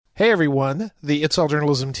Hey everyone, the It's All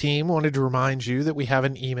Journalism team wanted to remind you that we have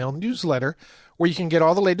an email newsletter where you can get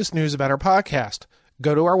all the latest news about our podcast.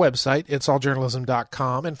 Go to our website,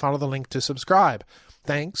 itsalljournalism.com, and follow the link to subscribe.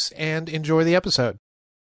 Thanks, and enjoy the episode.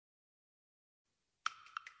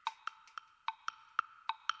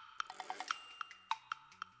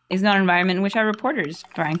 Is not an environment in which our reporters,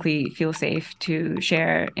 frankly, feel safe to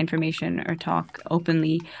share information or talk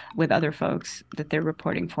openly with other folks that they're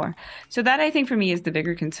reporting for. So that, I think, for me is the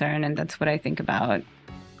bigger concern, and that's what I think about.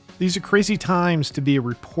 These are crazy times to be a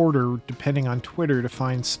reporter, depending on Twitter to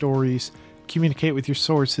find stories, communicate with your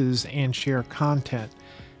sources, and share content.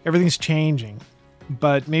 Everything's changing,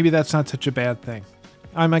 but maybe that's not such a bad thing.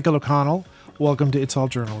 I'm Michael O'Connell. Welcome to It's All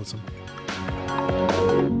Journalism.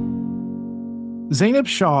 Zainab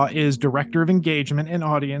Shah is Director of Engagement and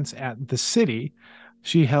Audience at The City.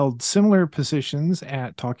 She held similar positions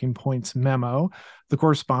at Talking Points Memo, The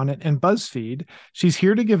Correspondent, and BuzzFeed. She's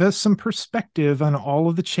here to give us some perspective on all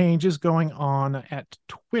of the changes going on at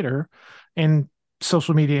Twitter and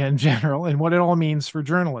social media in general and what it all means for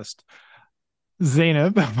journalists.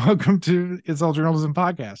 Zainab, welcome to It's All Journalism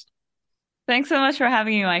podcast. Thanks so much for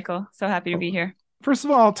having me, Michael. So happy to be here. First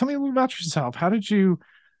of all, tell me a little about yourself. How did you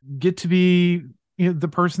get to be the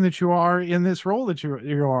person that you are in this role that you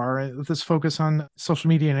are, with this focus on social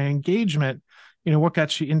media and engagement? What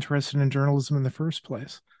got you interested in journalism in the first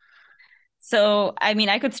place? So,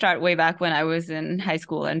 I could start way back when I was in high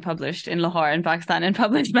school and published in Lahore in Pakistan and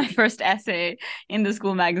published my first essay in the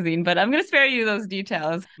school magazine, but I'm going to spare you those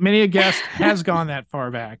details. Many a guest has gone that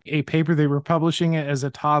far back. A paper they were publishing as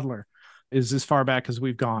a toddler is as far back as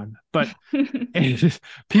we've gone, but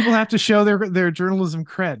people have to show their journalism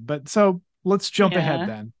cred. But so let's jump ahead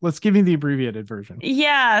then. Let's give you the abbreviated version.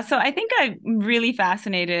 Yeah. So I think I'm really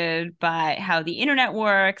fascinated by how the internet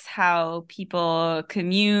works, how people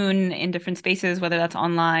commune in different spaces, whether that's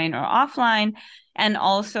online or offline. And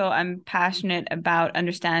also I'm passionate about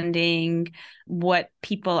understanding what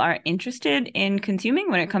people are interested in consuming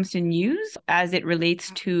when it comes to news as it relates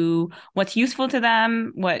to what's useful to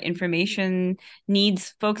them, what information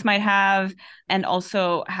needs folks might have, and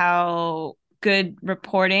also how good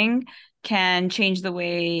reporting can change the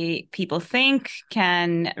way people think,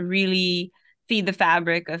 can really feed the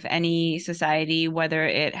fabric of any society, whether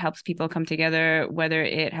it helps people come together, whether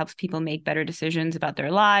it helps people make better decisions about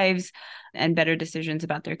their lives and better decisions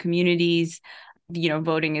about their communities.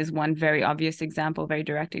 Voting is one very obvious example, very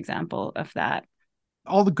direct example of that.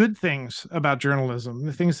 All the good things about journalism,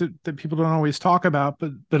 the things that people don't always talk about,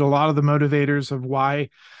 but a lot of the motivators of why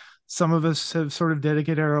some of us have sort of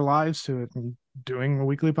dedicated our lives to it and doing a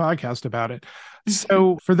weekly podcast about it.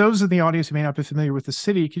 So for those in the audience who may not be familiar with The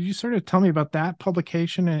City, could you sort of tell me about that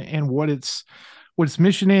publication and what its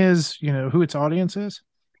mission is, who its audience is?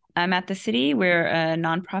 I'm at The City. We're a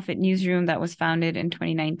nonprofit newsroom that was founded in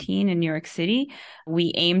 2019 in New York City.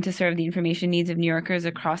 We aim to serve the information needs of New Yorkers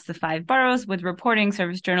across the 5 boroughs with reporting,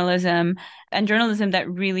 service journalism, and journalism that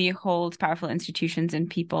really holds powerful institutions and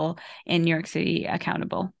people in New York City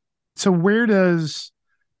accountable. So where does,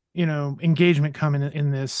 engagement come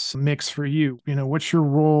in this mix for you? What's your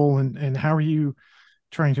role and how are you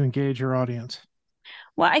trying to engage your audience?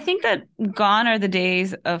 Well, I think that gone are the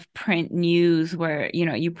days of print news where,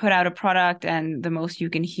 you put out a product and the most you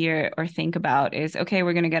can hear or think about is, okay,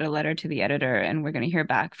 we're going to get a letter to the editor and we're going to hear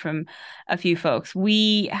back from a few folks.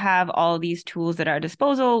 We have all these tools at our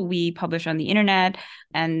disposal. We publish on the internet.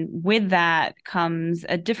 And with that comes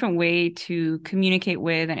a different way to communicate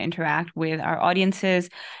with and interact with our audiences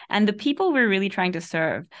and the people we're really trying to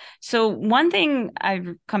serve. So one thing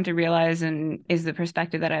I've come to realize, and is the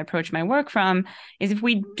perspective that I approach my work from, is if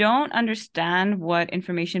we don't understand what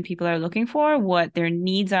information people are looking for, what their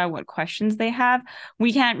needs are, what questions they have,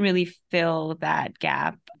 we can't really fill that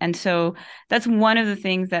gap. And so that's one of the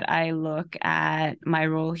things that I look at my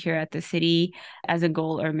role here at The City as a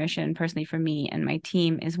goal or mission personally for me and my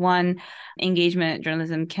team is, one, engagement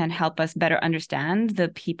journalism can help us better understand the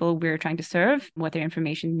people we're trying to serve, what their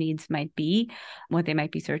information needs might be, what they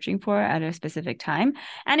might be searching for at a specific time.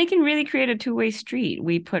 And it can really create a two-way street.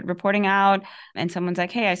 We put reporting out and someone's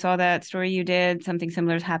like, hey, I saw that story you did. Something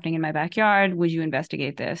similar is happening in my backyard. Would you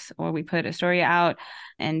investigate this? Or we put a story out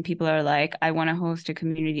and people are like, I want to host a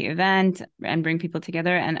community event and bring people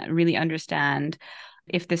together and really understand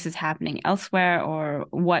if this is happening elsewhere or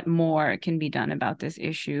what more can be done about this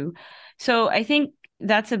issue. So I think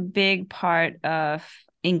that's a big part of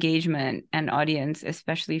engagement and audience,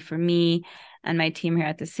 especially for me. and my team here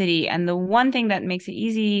at the city. And the one thing that makes it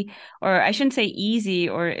easy, or I shouldn't say easy,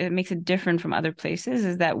 or it makes it different from other places,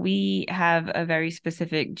 is that we have a very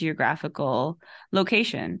specific geographical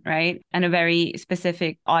location, right? And a very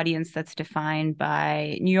specific audience that's defined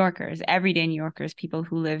by New Yorkers, everyday New Yorkers, people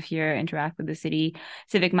who live here, interact with the city,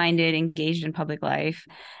 civic minded, engaged in public life,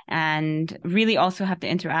 and really also have to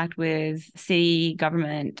interact with city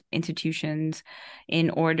government institutions in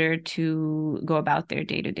order to go about their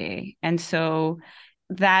day to day. And so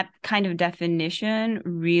that kind of definition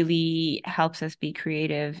really helps us be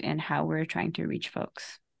creative in how we're trying to reach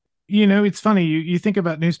folks. It's funny. You think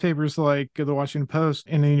about newspapers like the Washington Post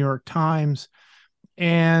and the New York Times,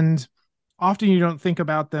 and often you don't think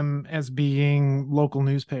about them as being local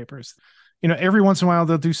newspapers. Every once in a while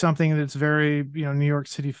they'll do something that's very, New York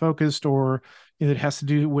City focused, or that has to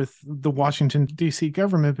do with the Washington, D.C.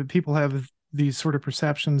 government, but people have these sort of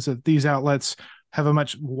perceptions that these outlets have a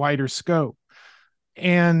much wider scope.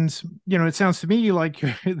 And, it sounds to me like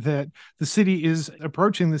that the city is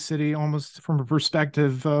approaching the city almost from a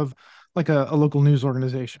perspective of like a local news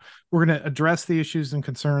organization. We're going to address the issues and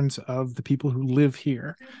concerns of the people who live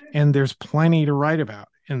here. And there's plenty to write about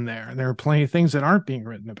in there. And there are plenty of things that aren't being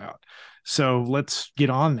written about. So let's get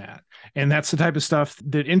on that. And that's the type of stuff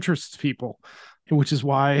that interests people, which is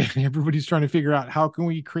why everybody's trying to figure out how can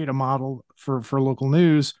we create a model for local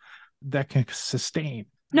news that can sustain.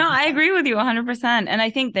 No, I agree with you 100%. And I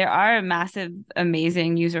think there are massive,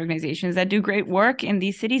 amazing news organizations that do great work in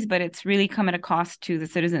these cities, but it's really come at a cost to the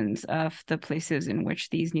citizens of the places in which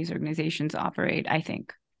these news organizations operate, I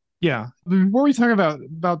think. Yeah. Before we talk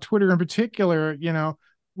about Twitter in particular,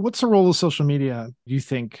 what's the role of social media, do you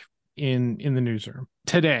think, in the newsroom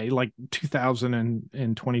today, like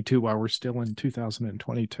 2022, while we're still in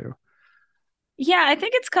 2022? Yeah, I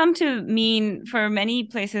think it's come to mean for many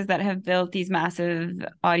places that have built these massive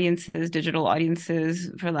audiences, digital audiences,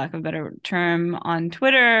 for lack of a better term, on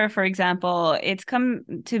Twitter, for example, it's come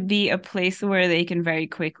to be a place where they can very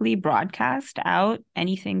quickly broadcast out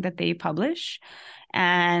anything that they publish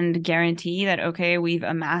and guarantee that, okay, we've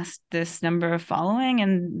amassed this number of following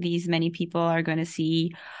and these many people are going to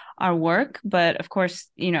see our work. But of course,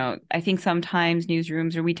 I think sometimes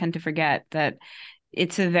newsrooms, or we tend to forget that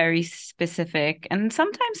it's a very specific and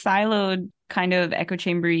sometimes siloed kind of echo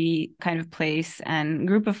chambery kind of place and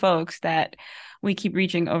group of folks that we keep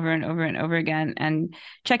reaching over and over and over again and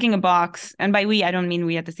checking a box. And by we, I don't mean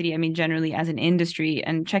we at the city, I mean generally as an industry,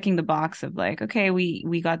 and checking the box of like, okay,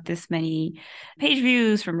 we got this many page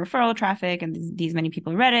views from referral traffic and these many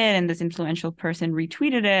people read it and this influential person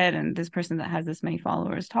retweeted it and this person that has this many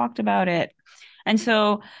followers talked about it. And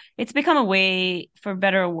so it's become a way, for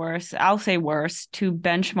better or worse, I'll say worse, to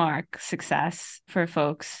benchmark success for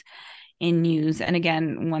folks in news. And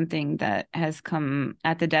again, one thing that has come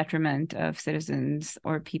at the detriment of citizens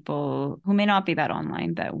or people who may not be that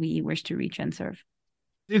online that we wish to reach and serve.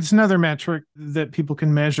 It's another metric that people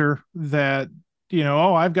can measure that,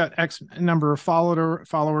 I've got X number of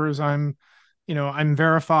followers. I'm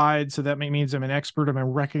verified. So that means I'm an expert. I'm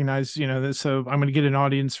recognized, so I'm going to get an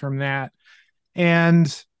audience from that.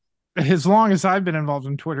 And as long as I've been involved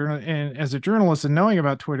in Twitter and as a journalist and knowing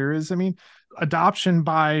about Twitter adoption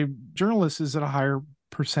by journalists is at a higher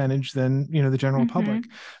percentage than, the general public.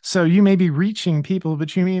 So you may be reaching people,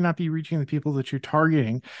 but you may not be reaching the people that you're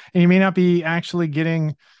targeting. And you may not be actually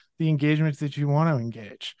getting the engagement that you want to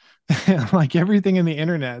engage. Like everything in the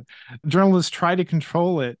internet, journalists try to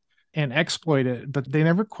control it and exploit it, but they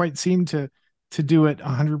never quite seem to do it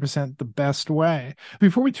 100% the best way.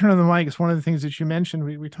 Before we turn on the mic, it's one of the things that you mentioned.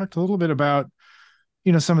 We talked a little bit about,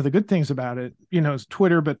 some of the good things about it,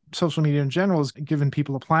 Twitter, but social media in general has given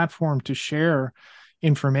people a platform to share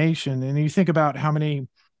information. And you think about how many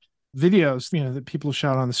videos, that people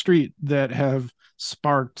shout on the street that have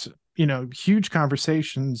sparked, huge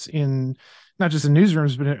conversations in not just in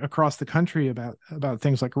newsrooms, but across the country about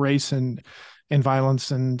things like race and violence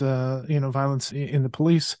and, violence in the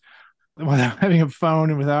police. Without having a phone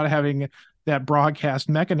and without having that broadcast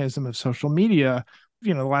mechanism of social media,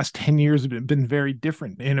 the last 10 years have been very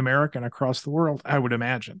different in America and across the world, I would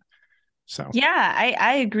imagine. So, yeah,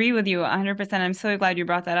 I agree with you 100%. I'm so glad you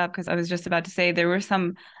brought that up because I was just about to say there were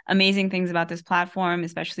some amazing things about this platform,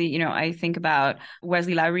 especially, I think about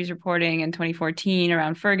Wesley Lowery's reporting in 2014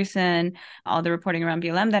 around Ferguson, all the reporting around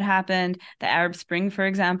BLM that happened, the Arab Spring, for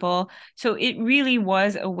example. So it really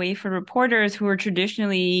was a way for reporters who were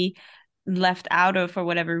traditionally left out of, for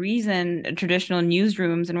whatever reason, traditional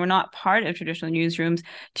newsrooms and were not part of traditional newsrooms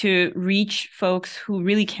to reach folks who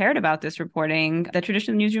really cared about this reporting that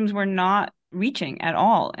traditional newsrooms were not reaching at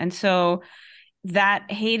all. And so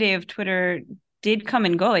that heyday of Twitter did come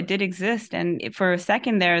and go. It did exist. And for a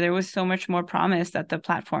second there was so much more promise that the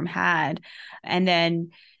platform had. And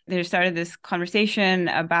then there started this conversation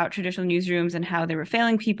about traditional newsrooms and how they were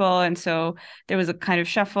failing people. And so there was a kind of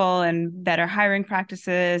shuffle and better hiring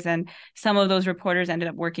practices. And some of those reporters ended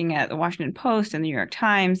up working at the Washington Post and the New York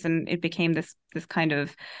Times. And it became this kind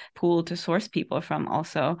of pool to source people from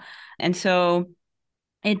also. And so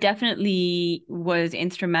it definitely was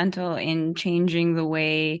instrumental in changing the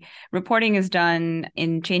way reporting is done,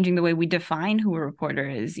 in changing the way we define who a reporter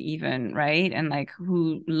is even, right? And like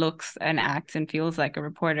who looks and acts and feels like a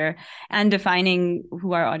reporter, and defining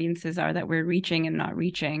who our audiences are that we're reaching and not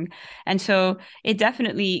reaching. And so it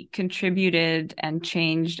definitely contributed and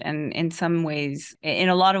changed, and in some ways, in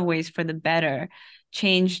a lot of ways for the better,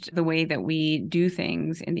 changed the way that we do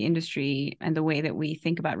things in the industry and the way that we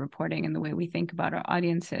think about reporting and the way we think about our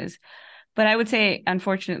audiences. But I would say,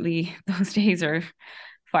 unfortunately, those days are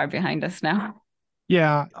far behind us now.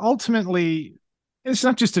 Yeah, ultimately, it's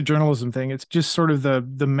not just a journalism thing. It's just sort of the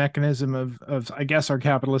mechanism of I guess our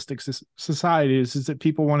capitalistic society is that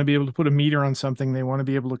people want to be able to put a meter on something. They want to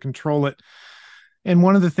be able to control it. And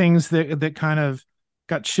one of the things that kind of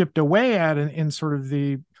got chipped away at in sort of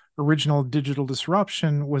the original digital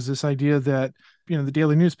disruption was this idea that, you know, the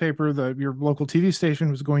daily newspaper, your local TV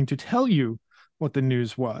station was going to tell you what the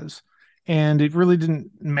news was. And it really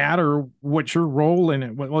didn't matter what your role in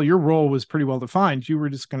it. Well, your role was pretty well defined. You were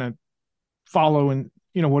just going to follow, and,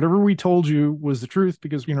 you know, whatever we told you was the truth,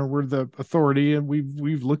 because, you know, we're the authority and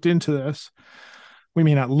we've looked into this. We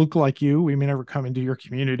may not look like you. We may never come into your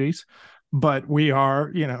communities, but we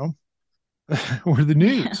are, you know, we're the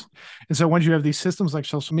news. Yeah. And so once you have these systems like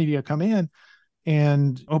social media come in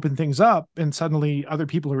and open things up, and suddenly other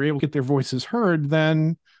people are able to get their voices heard,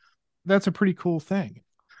 then that's a pretty cool thing.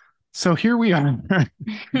 So here we are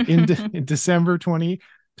in December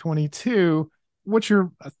 2022. What's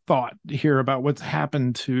your thought here about what's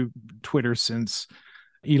happened to Twitter since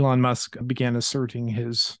Elon Musk began asserting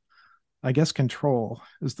his, I guess, control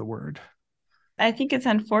is the word? I think it's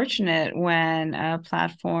unfortunate when a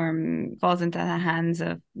platform falls into the hands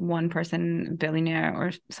of one person, billionaire,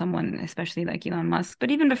 or someone, especially like Elon Musk. But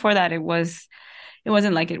even before that, it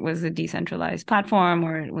wasn't like it was a decentralized platform,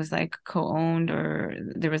 or it was like co-owned, or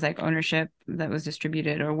there was like ownership that was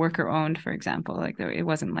distributed, or worker owned, for example. Like it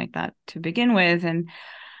wasn't like that to begin with. And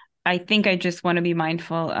I think I just want to be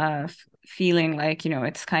mindful of feeling like, you know,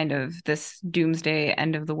 it's kind of this doomsday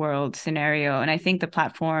end of the world scenario. And I think the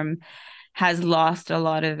platform has lost a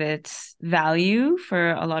lot of its value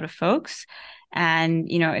for a lot of folks. And,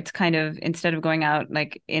 you know, it's kind of, instead of going out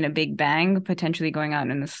like in a big bang, potentially going out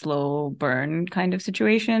in a slow burn kind of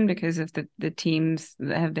situation, because if the teams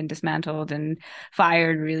that have been dismantled and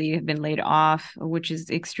fired really have been laid off, which is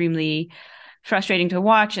extremely frustrating to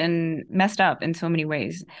watch and messed up in so many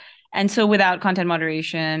ways. And so without content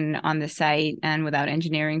moderation on the site and without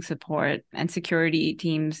engineering support and security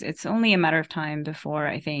teams, it's only a matter of time before,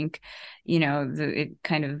 I think, you know, it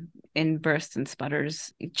kind of in bursts and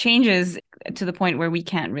sputters, it changes to the point where we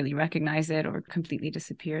can't really recognize it, or completely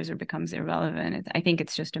disappears or becomes irrelevant. I think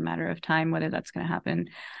it's just a matter of time whether that's going to happen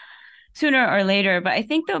sooner or later. But I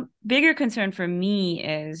think the bigger concern for me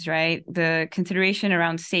is, right, the consideration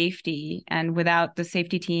around safety. And without the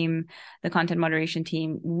safety team, the content moderation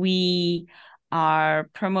team, we are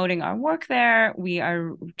promoting our work there. We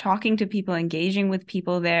are talking to people, engaging with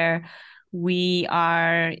people there. We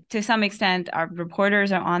are, to some extent, our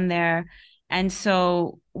reporters are on there. And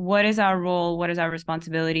so what is our role? What is our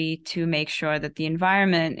responsibility to make sure that the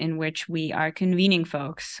environment in which we are convening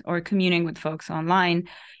folks or communing with folks online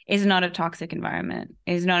is not a toxic environment,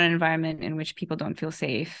 is not an environment in which people don't feel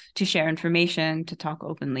safe to share information, to talk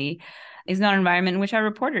openly, is not an environment in which our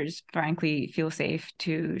reporters, frankly, feel safe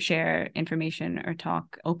to share information or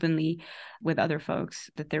talk openly with other folks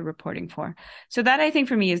that they're reporting for. So that, I think,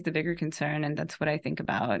 for me is the bigger concern. And that's what I think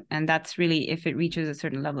about. And that's really, if it reaches a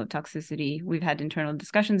certain level of toxicity, we've had internal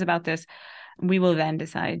discussions about this, we will then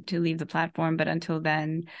decide to leave the platform. But until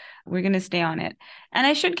then, we're going to stay on it. And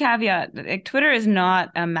I should caveat, like, Twitter is not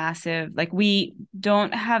a massive, like, we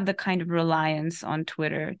don't have the kind of reliance on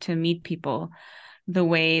Twitter to meet people the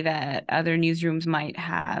way that other newsrooms might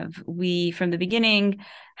have. We, from the beginning,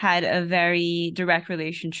 had a very direct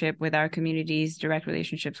relationship with our communities, direct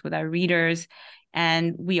relationships with our readers.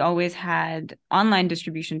 And we always had online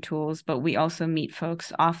distribution tools, but we also meet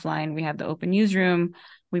folks offline. We have the open newsroom.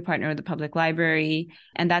 We partner with the public library.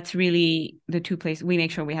 And that's really the two places. We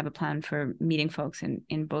make sure we have a plan for meeting folks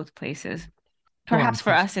in both places. Perhaps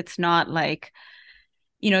for us, it's not like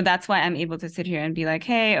that's why I'm able to sit here and be like,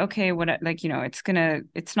 hey, okay, what, like,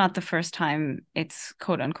 it's not the first time it's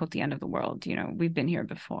quote unquote the end of the world. We've been here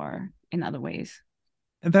before in other ways.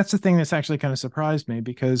 And that's the thing that's actually kind of surprised me,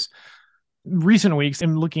 because recent weeks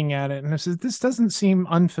I'm looking at it and I said, this doesn't seem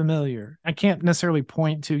unfamiliar. I can't necessarily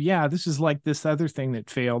point to, yeah, this is like this other thing that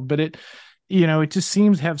failed, but it just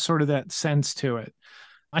seems to have sort of that sense to it.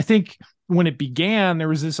 I think when it began, there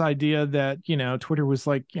was this idea that, Twitter was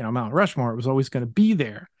like, Mount Rushmore. It was always going to be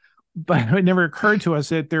there. But it never occurred to us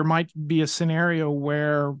that there might be a scenario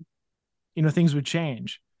where, things would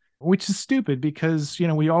change, which is stupid because,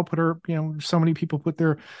 we all put so many people put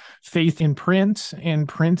their faith in print, and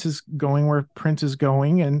print is going where print is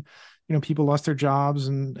going. And, people lost their jobs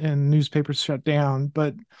and newspapers shut down.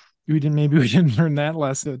 But maybe we didn't learn that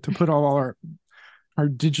lesson, to put all our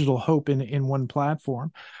digital hope in one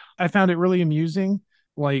platform. I found it really amusing,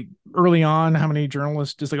 like early on, how many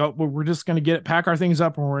journalists just like, oh, well, we're just going to pack our things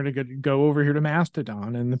up and we're going to go over here to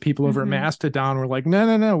Mastodon. And the people over at Mastodon were like,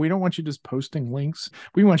 no, we don't want you just posting links.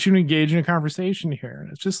 We want you to engage in a conversation here.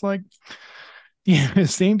 And it's just like, yeah,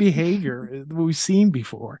 same behavior we've seen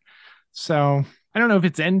before. So I don't know if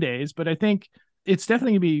it's end days, but I think it's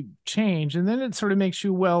definitely going to be changed. And then it sort of makes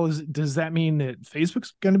you, well, does that mean that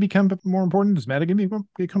Facebook's going to become more important? Is Meta going to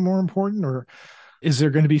become more important? Or is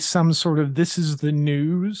there going to be some sort of, this is the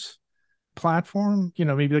news platform,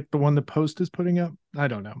 maybe like the one the Post is putting up? I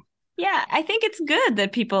don't know. Yeah, I think it's good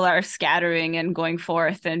that people are scattering and going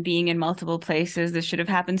forth and being in multiple places. This should have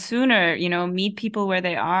happened sooner. Meet people where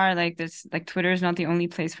they are. Like this, like Twitter is not the only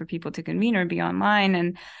place for people to convene or be online.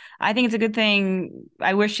 And I think it's a good thing.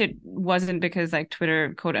 I wish it wasn't, because like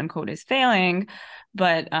Twitter, quote unquote, is failing,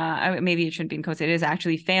 but maybe it shouldn't be in quotes. It is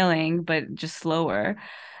actually failing, but just slower.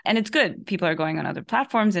 And it's good. People are going on other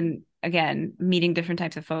platforms and, again, meeting different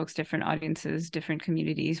types of folks, different audiences, different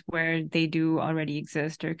communities where they do already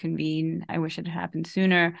exist or convene. I wish it had happened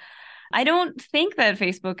sooner. I don't think that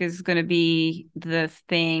Facebook is going to be the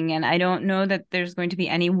thing. And I don't know that there's going to be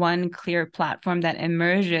any one clear platform that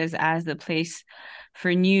emerges as the place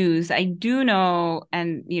for news. I do know,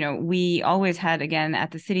 and we always had, again,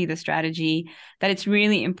 at the city, the strategy that it's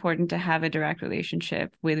really important to have a direct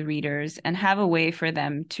relationship with readers and have a way for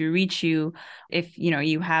them to reach you if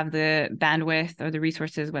you have the bandwidth or the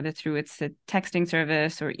resources, whether through it's a texting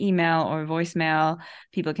service or email or voicemail.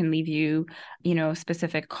 People can leave you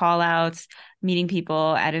specific call outs, meeting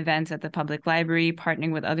people at events at the public library,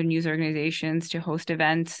 partnering with other news organizations to host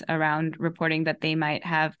events around reporting that they might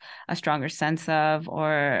have a stronger sense of,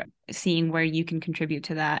 or seeing where you can contribute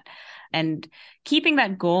to that. And keeping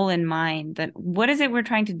that goal in mind, that what is it we're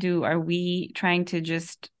trying to do? Are we trying to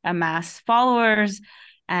just amass followers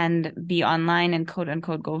and be online and quote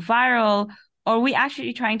unquote go viral? Or are we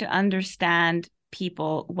actually trying to understand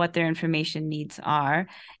people, what their information needs are?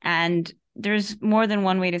 And there's more than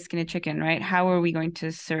one way to skin a chicken, right? How are we going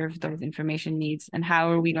to serve those information needs, and how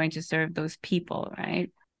are we going to serve those people,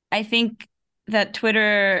 right? I think that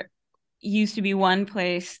Twitter used to be one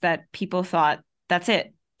place that people thought, that's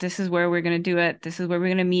it. This is where we're going to do it. This is where we're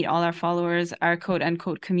going to meet all our followers, our quote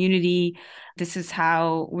unquote community. This is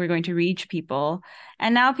how we're going to reach people.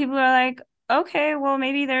 And now people are like, okay, well,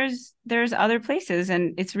 maybe there's other places,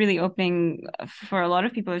 and it's really opening for a lot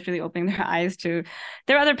of people. It's really opening their eyes to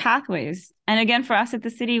there are other pathways. And again, for us at the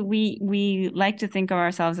city, we like to think of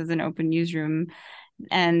ourselves as an open newsroom,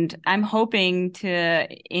 and I'm hoping to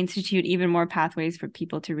institute even more pathways for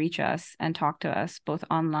people to reach us and talk to us both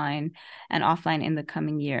online and offline in the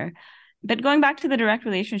coming year. But going back to the direct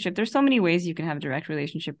relationship, there's so many ways you can have a direct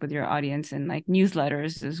relationship with your audience, and like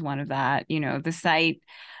newsletters is one of that. The site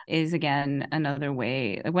is, again, another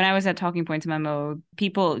way. When I was at Talking Points Memo,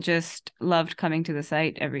 people just loved coming to the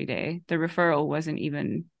site every day. The referral wasn't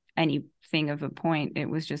even anything of a point. It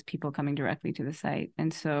was just people coming directly to the site.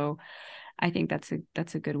 And so I think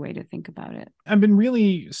that's a good way to think about it. I've been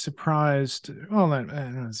really surprised. Well, I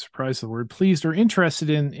don't know, surprised the word, pleased or interested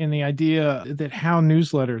in the idea that how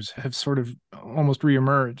newsletters have sort of almost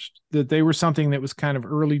reemerged. That they were something that was kind of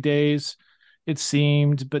early days, it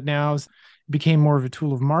seemed, but now it became more of a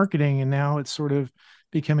tool of marketing, and now it's sort of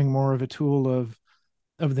becoming more of a tool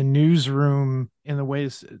of the newsroom in the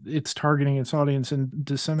ways it's targeting its audience and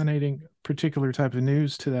disseminating particular type of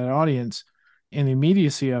news to that audience. And the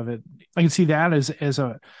immediacy of it, I can see that as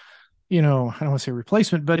a, I don't want to say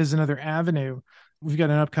replacement, but as another avenue. We've got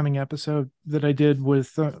an upcoming episode that I did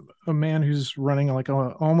with a man who's running like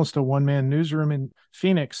almost a one-man newsroom in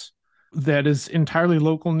Phoenix that is entirely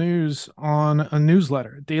local news on a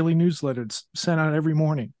newsletter, a daily newsletter. It's sent out every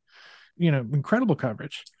morning. Incredible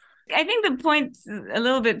coverage. I think the point a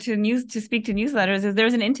little bit to speak to newsletters is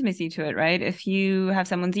there's an intimacy to it, right? If you have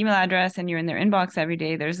someone's email address and you're in their inbox every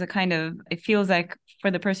day, there's a kind of, it feels like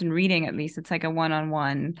for the person reading, at least, it's like a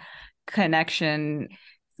one-on-one connection.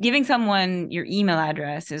 Giving someone your email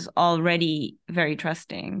address is already very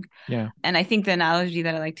trusting. Yeah. And I think the analogy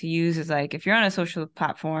that I like to use is like, if you're on a social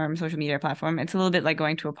media platform, it's a little bit like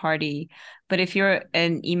going to a party. But if you're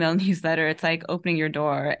an email newsletter, it's like opening your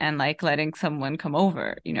door and like letting someone come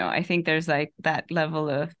over. I think there's like that level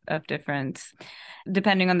of difference.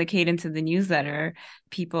 Depending on the cadence of the newsletter,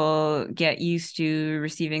 people get used to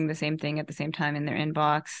receiving the same thing at the same time in their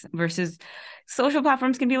inbox versus social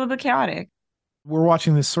platforms can be a little bit chaotic. We're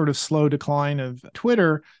watching this sort of slow decline of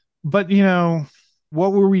Twitter, but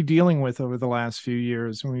what were we dealing with over the last few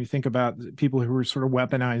years when we think about people who were sort of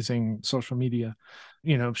weaponizing social media,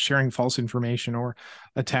 sharing false information or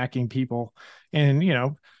attacking people and,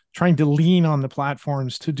 trying to lean on the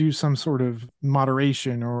platforms to do some sort of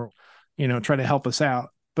moderation or, try to help us out.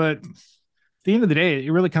 But at the end of the day,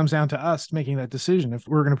 it really comes down to us making that decision. If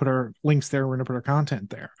we're going to put our links there, we're going to put our content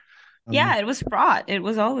there. Yeah, it was fraught. It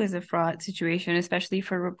was always a fraught situation, especially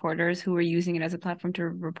for reporters who were using it as a platform to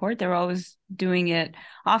report. They were always doing it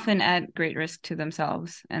often at great risk to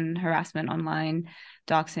themselves, and harassment online,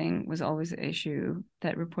 doxing was always an issue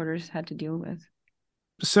that reporters had to deal with.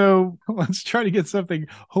 So let's try to get something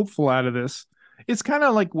hopeful out of this. It's kind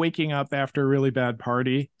of like waking up after a really bad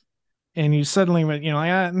party and you suddenly went,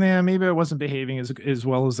 maybe I wasn't behaving as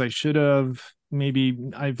well as I should have. Maybe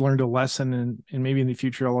I've learned a lesson and maybe in the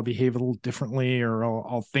future I'll behave a little differently or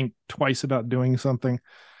I'll think twice about doing something.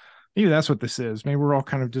 Maybe that's what this is. Maybe we're all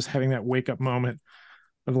kind of just having that wake up moment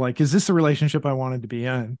of like, is this a relationship I wanted to be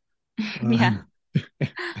in? Yeah.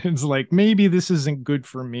 It's like, maybe this isn't good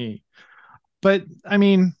for me. But I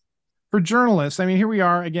mean, for journalists, here we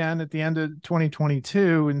are again at the end of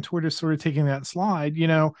 2022 and Twitter's sort of taking that slide,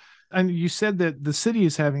 and you said that the city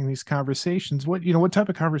is having these conversations. What type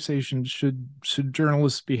of conversations should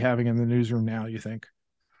journalists be having in the newsroom now, you think?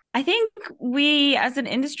 I think we, as an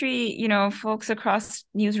industry, folks across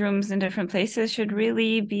newsrooms in different places should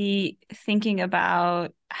really be thinking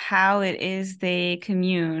about how it is they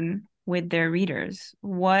commune with their readers.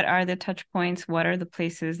 What are the touch points? What are the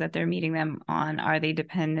places that they're meeting them on? Are they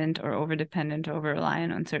dependent or over-dependent,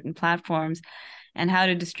 over-reliant on certain platforms? And how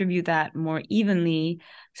to distribute that more evenly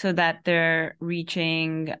so that they're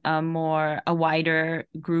reaching a wider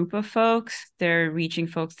group of folks. They're reaching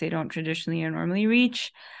folks they don't traditionally or normally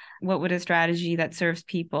reach. What would a strategy that serves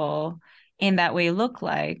people in that way look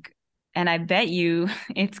like? And I bet you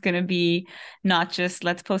it's going to be not just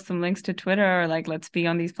let's post some links to Twitter or like let's be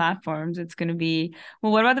on these platforms. It's going to be,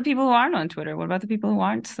 well, what about the people who aren't on Twitter? What about the people who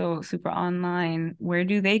aren't so super online? Where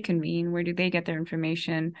do they convene? Where do they get their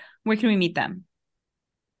information? Where can we meet them?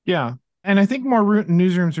 Yeah. And I think more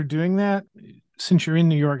newsrooms are doing that. Since you're in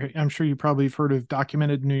New York, I'm sure you probably have heard of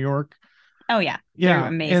Documented New York. Oh, yeah. Yeah. They're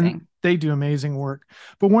amazing. And they do amazing work.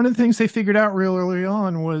 But one of the things they figured out real early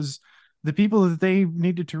on was the people that they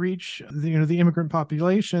needed to reach, the immigrant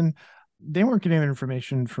population, they weren't getting their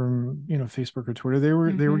information from, Facebook or Twitter.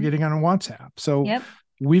 They were getting on WhatsApp. So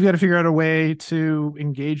we've got to figure out a way to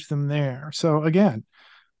engage them there. So again,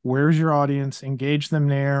 where's your audience? Engage them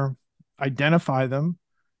there, identify them,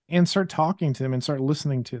 and start talking to them and start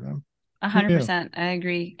listening to them. 100%. I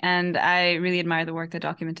agree. And I really admire the work that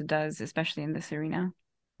Documented does, especially in this arena.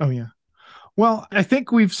 Oh, yeah. Well, I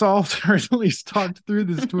think we've solved or at least talked through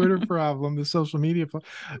this Twitter problem, the social media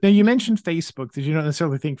problem. Now, you mentioned Facebook. Did you not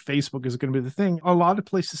necessarily think Facebook is going to be the thing? A lot of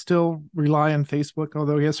places still rely on Facebook,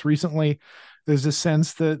 although, yes, recently there's a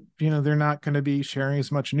sense that, they're not going to be sharing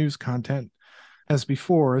as much news content as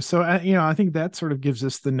before. So, I think that sort of gives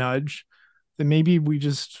us the nudge that maybe we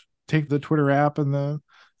just take the Twitter app and the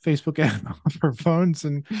Facebook app off our phones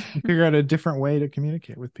and figure out a different way to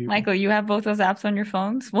communicate with people. Michael, you have both those apps on your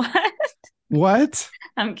phones? What?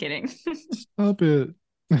 I'm kidding. Stop it.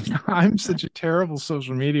 I'm such a terrible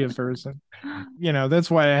social media person.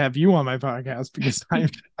 That's why I have you on my podcast, because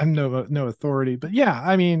I'm no authority. But yeah,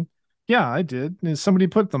 I did. Somebody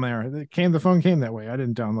put them there. The phone came that way. I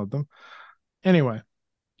didn't download them. Anyway,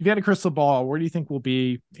 if you had a crystal ball, where do you think we'll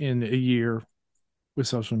be in a year with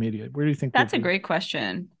social media? Where do you think that's a great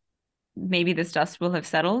question? Maybe this dust will have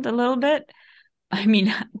settled a little bit.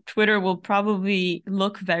 Twitter will probably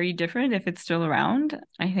look very different if it's still around,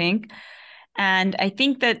 I think. And I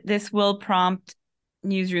think that this will prompt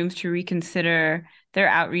newsrooms to reconsider their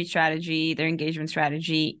outreach strategy, their engagement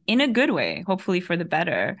strategy in a good way, hopefully for the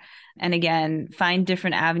better. And again, find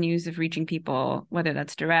different avenues of reaching people, whether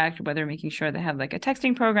that's direct, whether making sure they have like a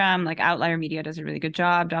texting program, like Outlier Media does a really good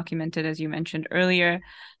job, Documented, as you mentioned earlier,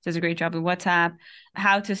 does a great job with WhatsApp,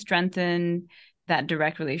 how to strengthen that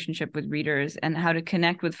direct relationship with readers and how to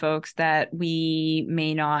connect with folks that we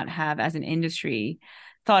may not have as an industry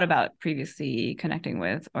thought about previously connecting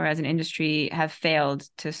with, or as an industry have failed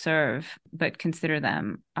to serve, but consider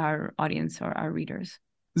them our audience or our readers.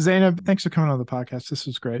 Zainab, thanks for coming on the podcast. This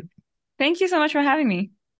was great. Thank you so much for having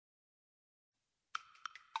me.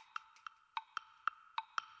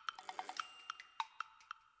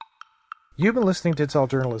 You've been listening to It's All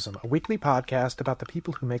Journalism, a weekly podcast about the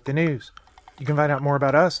people who make the news. You can find out more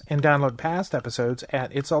about us and download past episodes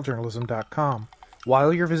at itsalljournalism.com.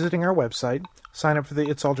 While you're visiting our website, sign up for the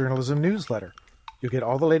It's All Journalism newsletter. You'll get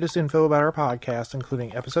all the latest info about our podcast,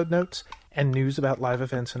 including episode notes and news about live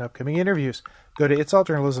events and upcoming interviews. Go to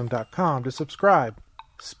itsalljournalism.com to subscribe.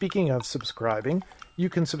 Speaking of subscribing, you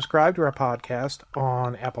can subscribe to our podcast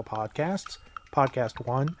on Apple Podcasts, Podcast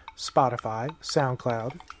One, Spotify,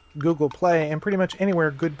 SoundCloud, Google Play, and pretty much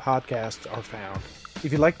anywhere good podcasts are found.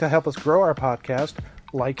 If you'd like to help us grow our podcast,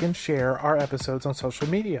 like and share our episodes on social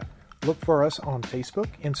media. Look for us on Facebook,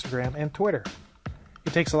 Instagram, and Twitter.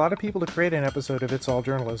 It takes a lot of people to create an episode of It's All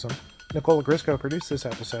Journalism. Nicola Grisco produced this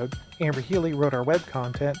episode. Amber Healy wrote our web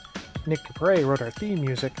content. Nick Capre wrote our theme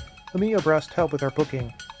music. Emilio Brust helped with our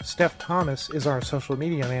booking. Steph Thomas is our social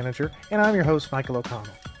media manager. And I'm your host, Michael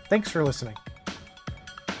O'Connell. Thanks for listening.